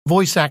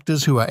Voice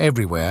actors who are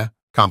everywhere.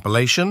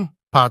 Compilation,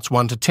 parts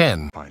 1 to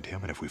 10. Find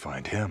him, and if we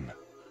find him,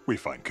 we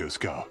find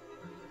Cusco.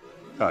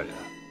 Oh yeah,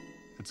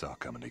 it's all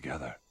coming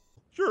together.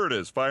 Sure it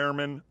is,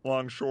 fireman,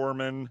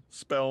 longshoreman,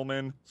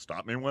 spellman.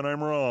 Stop me when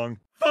I'm wrong.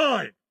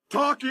 Fine!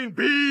 Talking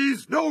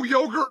bees, no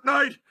yogurt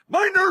night.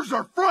 My nerves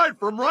are fried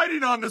from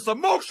riding on this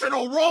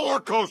emotional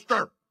roller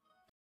coaster.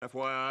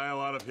 FYI, a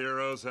lot of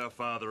heroes have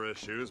father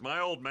issues.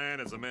 My old man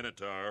is a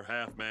minotaur,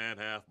 half man,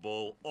 half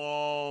bull,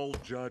 all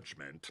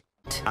judgment.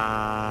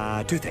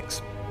 Two things.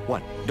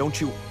 One, don't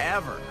you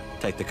ever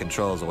take the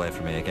controls away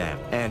from me again.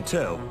 And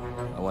two,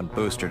 I want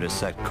Booster to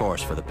set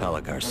course for the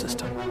Pelagar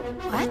system.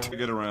 What? I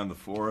get around the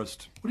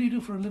forest. What do you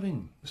do for a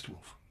living, Mr.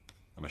 Wolf?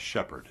 I'm a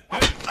shepherd.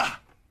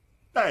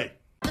 Hey!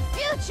 The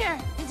future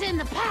is in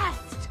the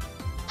past.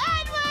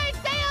 Onward,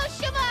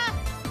 Sayoshima!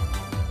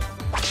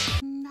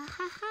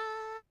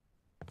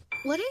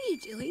 What are you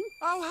doing?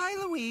 Oh, hi,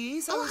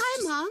 Louise. Oh,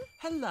 hi, Mom.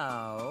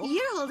 Hello.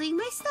 You're holding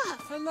my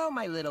stuff. Hello,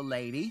 my little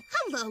lady.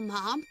 Hello,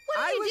 Mom. What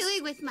are you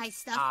doing with my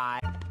stuff? I...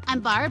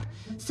 I'm Barb.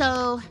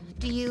 So,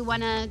 do you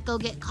want to go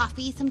get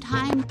coffee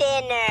sometime?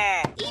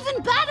 Dinner.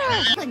 Even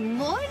better. Good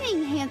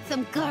morning,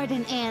 handsome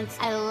garden ants.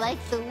 I like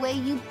the way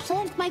you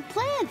plant my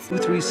plants.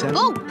 237.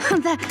 Oh,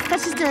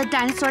 that's just a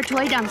dinosaur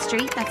toy down the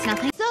street. That's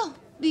nothing. So,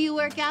 do you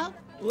work out?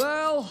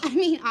 Well... I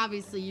mean,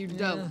 obviously you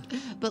don't.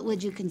 But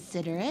would you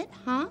consider it,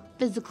 huh?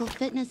 Physical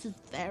fitness is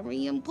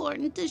very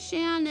important to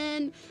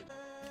Shannon.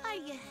 Are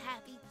you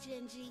happy,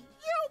 Gingy?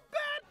 You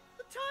bet!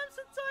 The time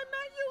since I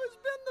met you has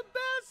been the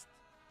best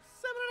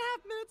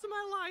 7.5 minutes of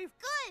my life.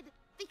 Good,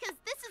 because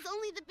this is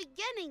only the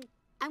beginning.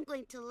 I'm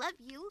going to love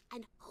you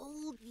and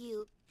hold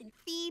you and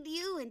feed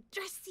you and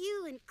dress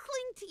you and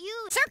cling to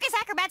you. Circus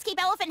acrobats keep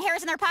elephant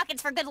hairs in their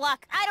pockets for good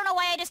luck. I don't know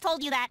why I just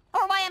told you that,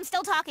 or why I'm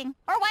still talking,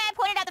 or why I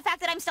pointed out the fact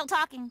that I'm still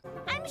talking.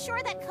 I'm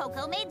sure that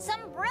Coco made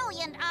some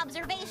brilliant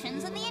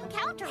observations in the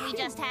encounter we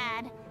just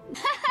had.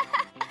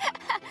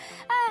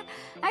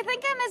 I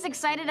think I'm as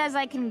excited as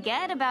I can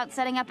get about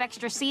setting up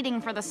extra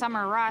seating for the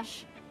summer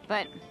rush.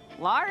 But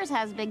Lars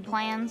has big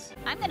plans.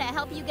 I'm gonna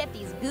help you get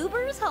these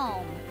goobers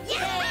home.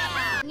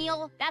 Yeah!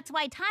 Neil, that's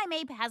why Time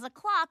Ape has a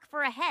clock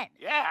for a head.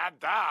 Yeah,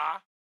 duh.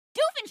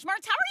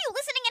 Doofenshmirtz, how are you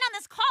listening in on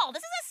this call?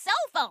 This is a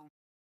cell phone.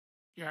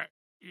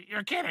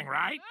 You're kidding,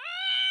 right?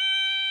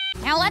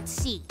 Now let's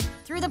see.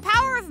 Through the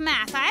power of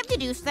math, I've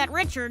deduced that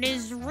Richard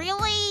is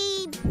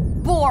really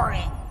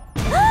boring.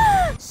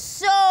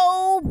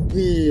 So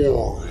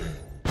boring.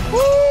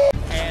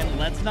 And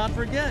let's not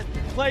forget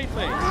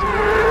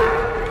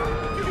Clayface.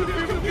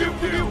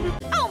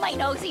 Oh, my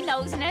nosy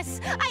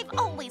noseness. I've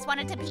always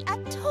wanted to be a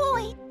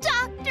toy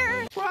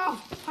doctor. Well,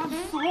 I'm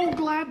so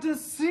glad to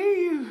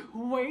see you.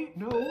 Wait,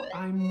 no,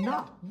 I'm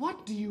not.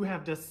 What do you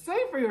have to say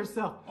for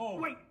yourself? Oh.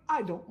 Wait,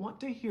 I don't want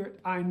to hear it.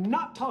 I'm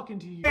not talking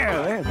to you.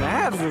 Yeah,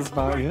 that's the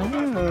spot.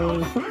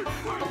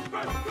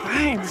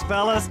 Thanks,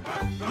 fellas.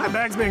 My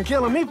back's been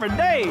killing me for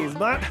days,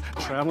 but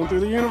traveling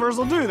through the universe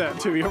will do that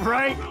to you,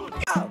 right?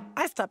 Oh,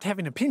 I stopped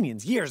having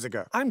opinions years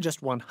ago. I'm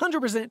just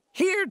 100%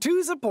 here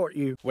to support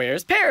you.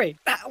 Where's Perry?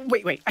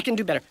 Wait, I can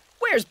do better.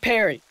 Where's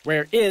Perry?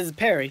 Where is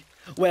Perry?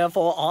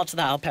 Wherefore art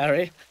thou,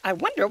 Perry? I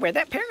wonder where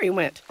that Perry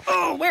went.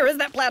 Oh, where is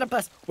that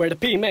platypus? Where the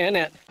P-Man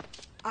at?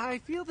 I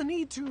feel the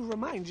need to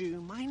remind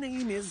you, my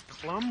name is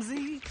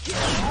Clumsy.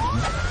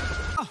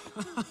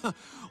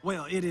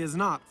 Well, it is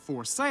not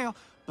for sale,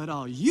 but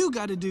all you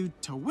gotta do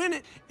to win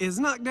it is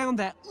knock down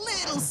that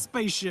little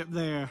spaceship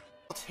there.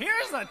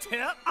 Here's a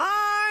tip.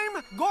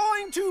 I'm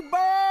going to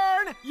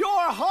burn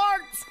your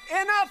hearts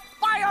in a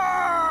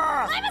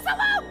fire! Leave us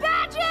alone,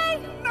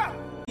 Badgie! No!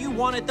 You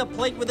wanted the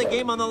plate with the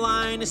game on the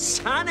line,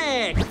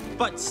 Sonic!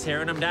 But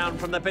staring him down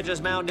from the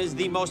pitcher's mound is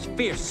the most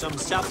fearsome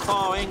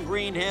southpaw in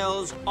Green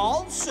Hills,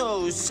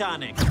 also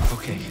Sonic.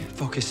 Okay,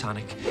 focus,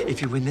 Sonic.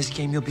 If you win this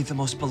game, you'll be the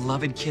most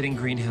beloved kid in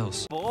Green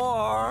Hills.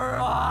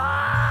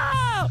 Why,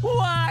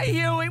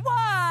 Huey?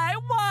 Why,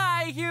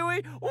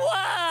 Huey?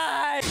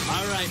 Why?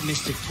 All right,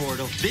 Mr.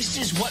 Portal, this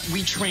is what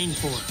we train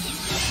for.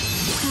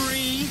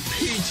 Free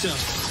pizza.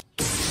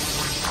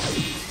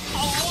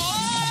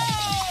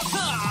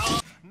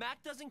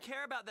 Mac doesn't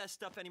care about that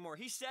stuff anymore.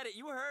 He said it.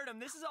 You heard him.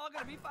 This is all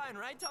gonna be fine,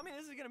 right? Tell me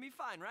this is gonna be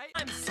fine, right?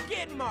 I'm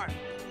Skidmark.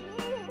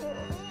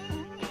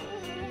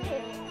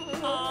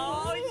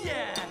 Oh,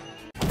 yeah.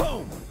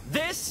 Boom.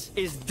 This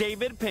is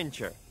David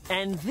Pincher.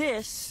 And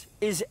this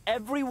is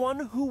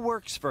everyone who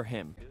works for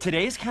him.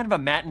 Today's kind of a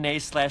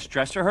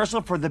matinee/dress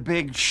rehearsal for the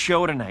big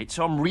show tonight,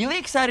 so I'm really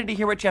excited to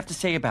hear what you have to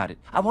say about it.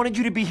 I wanted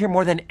you to be here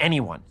more than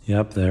anyone.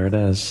 Yep, there it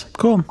is.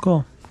 Cool.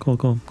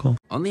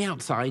 On the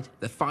outside,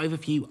 the 5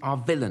 of you are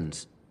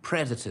villains,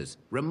 predators,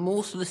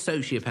 remorseless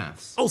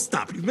sociopaths. Oh,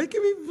 stop. You're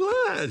making me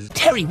blush.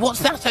 Terry, what's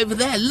that over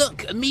there?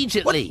 Look,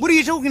 immediately. What are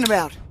you talking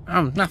about?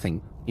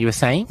 Nothing. You were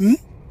saying?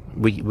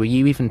 Were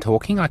you even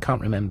talking? I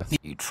can't remember.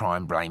 You try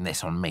and blame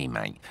this on me,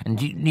 mate.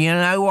 And you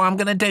know what I'm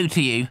going to do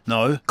to you?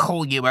 No.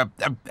 Call you a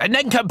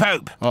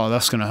nincompoop. Oh,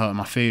 that's going to hurt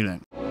my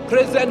feeling.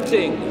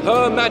 Presenting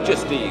Her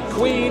Majesty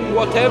Queen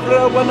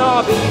Whatevra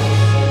Wanabe,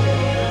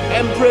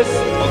 Empress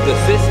of the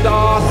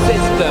Sistar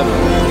System.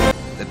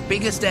 The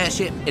biggest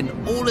airship in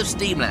all of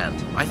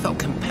Steamland. I felt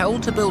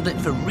compelled to build it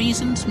for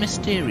reasons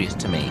mysterious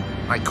to me.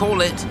 I call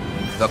it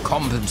the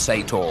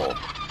Compensator.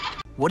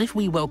 What if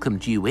we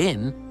welcomed you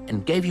in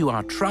and gave you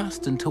our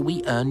trust until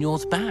we earn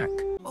yours back?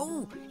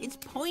 Oh, it's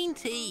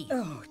pointy.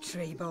 Oh,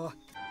 Trevor.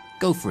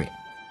 Go for it.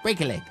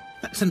 Break a leg.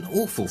 That's an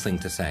awful thing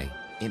to say.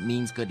 It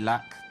means good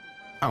luck.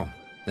 Oh,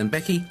 then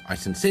Becky, I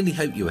sincerely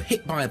hope you were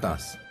hit by a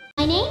bus.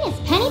 My name is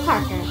Penny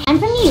Parker. I'm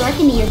from New York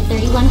in the year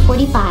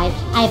 3145.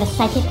 I have a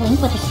psychic link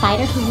with a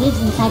spider who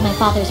lives inside my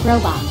father's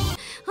robot.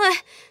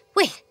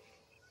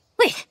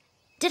 Wait.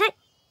 Did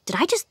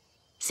I just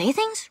say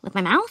things with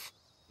my mouth?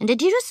 And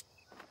did you just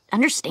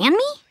understand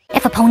me?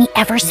 If a pony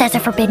ever says a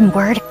forbidden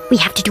word, we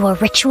have to do a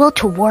ritual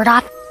to ward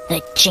off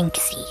the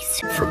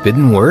jinxies.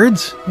 Forbidden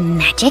words?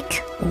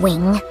 Magic,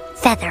 wing,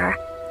 feather,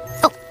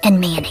 and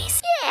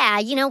mayonnaise. Yeah,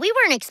 you know, we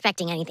weren't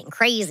expecting anything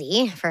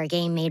crazy for a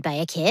game made by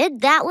a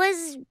kid. That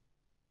was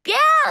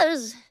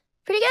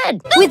pretty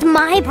good. With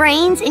my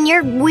brains and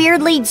your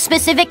weirdly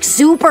specific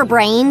super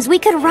brains, we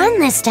could run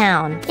this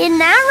town. Isn't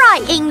that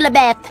right,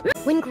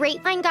 Inglebeth? When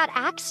Grapevine got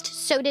axed,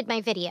 so did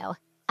my video.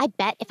 I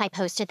bet if I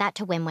posted that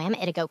to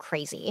WimWam, it'd go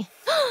crazy.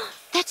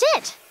 That's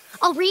it!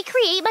 I'll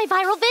recreate my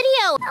viral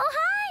video! Oh,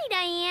 hi,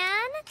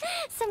 Diane!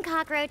 Some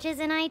cockroaches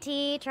in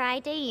IT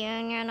tried to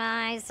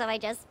unionize, so I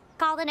just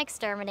called an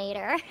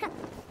exterminator.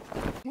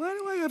 Why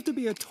do I have to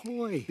be a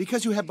toy?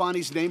 Because you have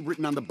Bonnie's name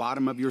written on the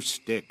bottom of your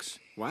sticks.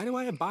 Why do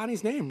I have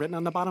Bonnie's name written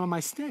on the bottom of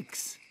my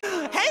sticks?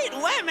 Hate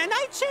women,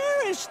 I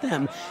cherish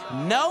them.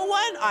 No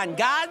one on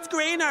God's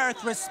green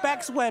earth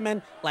respects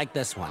women like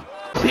this one.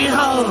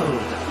 Behold,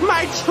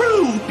 my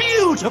true,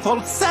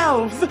 beautiful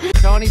self.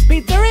 Tony's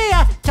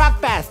Pizzeria. Talk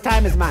fast,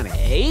 time is money.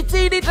 Hey,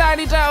 teeny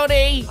tiny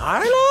Tony.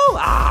 Arlo?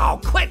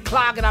 Oh, quit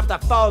clogging up the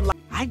phone.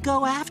 I'd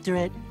go after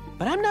it,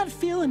 but I'm not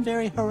feeling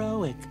very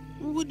heroic.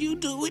 Would you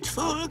do it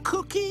for a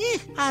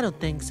cookie? I don't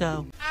think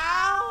so.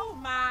 Oh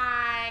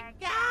my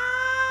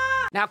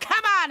God! Now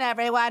come on,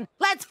 everyone.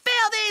 Let's fill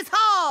these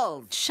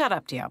holes. Shut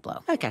up,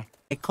 Diablo. Okay.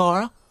 Hey,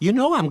 Cora, you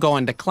know I'm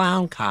going to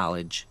clown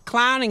college.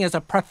 Clowning is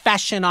a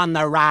profession on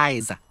the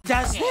rise.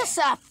 Does this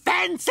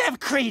offensive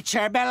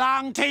creature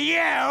belong to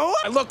you?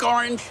 Look,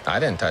 Orange. I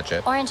didn't touch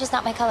it. Orange is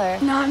not my color.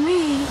 Not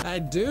me. I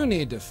do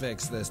need to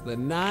fix this. The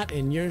knot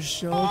in your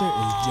shoulder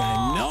is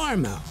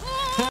ginormous.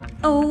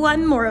 Oh,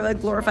 I'm more of a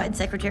glorified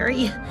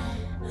secretary.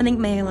 I think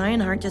May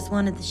Lionheart just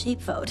wanted the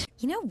sheepfold.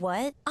 You know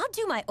what? I'll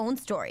do my own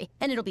story,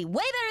 and it'll be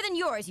way better than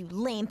yours, you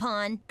lame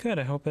pawn. Good,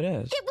 I hope it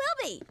is. It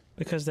will be!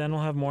 Because then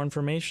we'll have more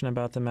information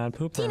about the Mad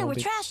Pooper. Tina, we're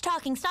trash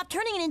talking. Stop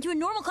turning it into a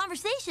normal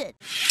conversation.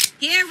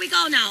 Here we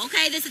go now,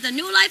 okay? This is a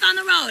new life on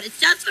the road. It's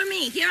just for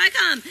me. Here I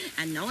come.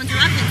 And no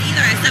interruptions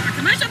either except for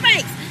commercial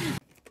breaks.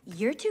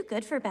 You're too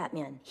good for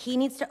Batman. He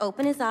needs to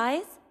open his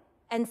eyes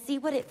and see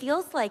what it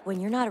feels like when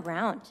you're not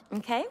around,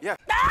 okay? Yeah.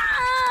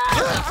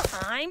 Ah!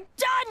 I'm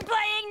done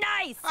playing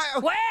nice!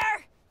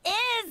 Where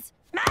is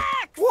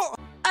Max? Whoa.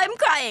 I'm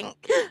crying.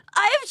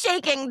 I am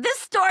shaking. This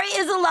story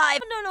is alive.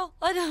 No,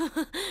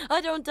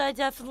 I don't. I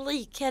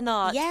definitely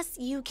cannot. Yes,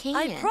 you can.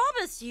 I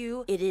promise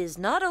you, it is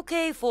not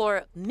okay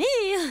for me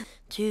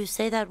to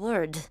say that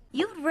word.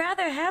 You'd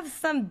rather have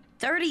some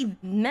dirty,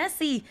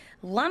 messy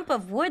lump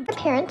of wood.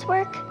 Parents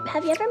work.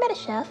 Have you ever met a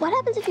chef? What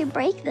happens if you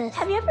break this?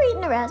 Have you ever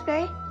eaten a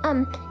raspberry?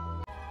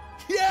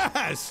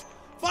 Yes!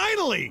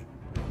 Finally!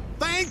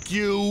 Thank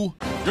you!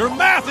 Your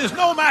math is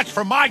no match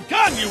for my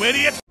gun, you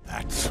idiot!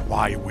 That's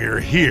why we're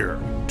here.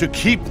 To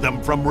keep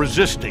them from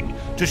resisting.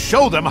 To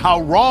show them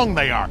how wrong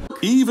they are.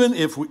 Even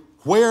if we...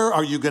 Where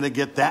are you gonna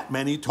get that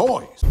many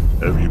toys?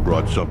 Have you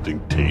brought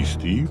something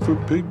tasty for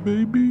Pig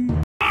Baby?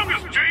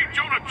 I'm J.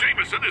 Jonah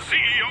Jameson, the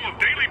CEO of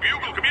Daily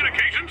Bugle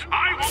Communications.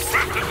 I won't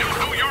rest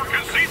until New York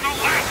has seen the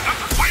last of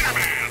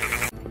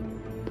Spider-Man.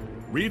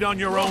 Read on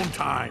your own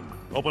time.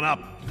 Open up.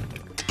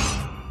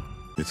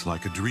 It's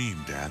like a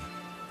dream, Dad.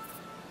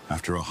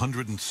 After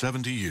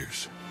 170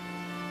 years,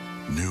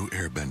 new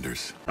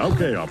airbenders.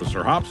 Okay,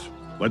 Officer Hops.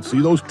 Let's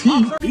see those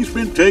teeth. He's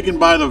been taken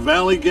by the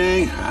Valley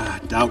Gang. I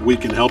doubt we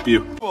can help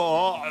you.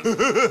 Why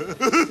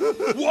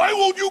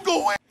won't you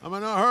go in? I'm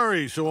in a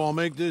hurry, so I'll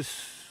make this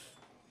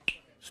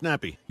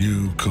snappy.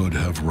 You could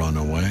have run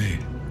away.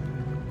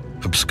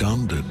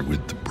 Absconded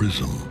with the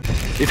prism.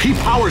 If he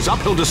powers up,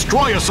 he'll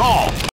destroy us all.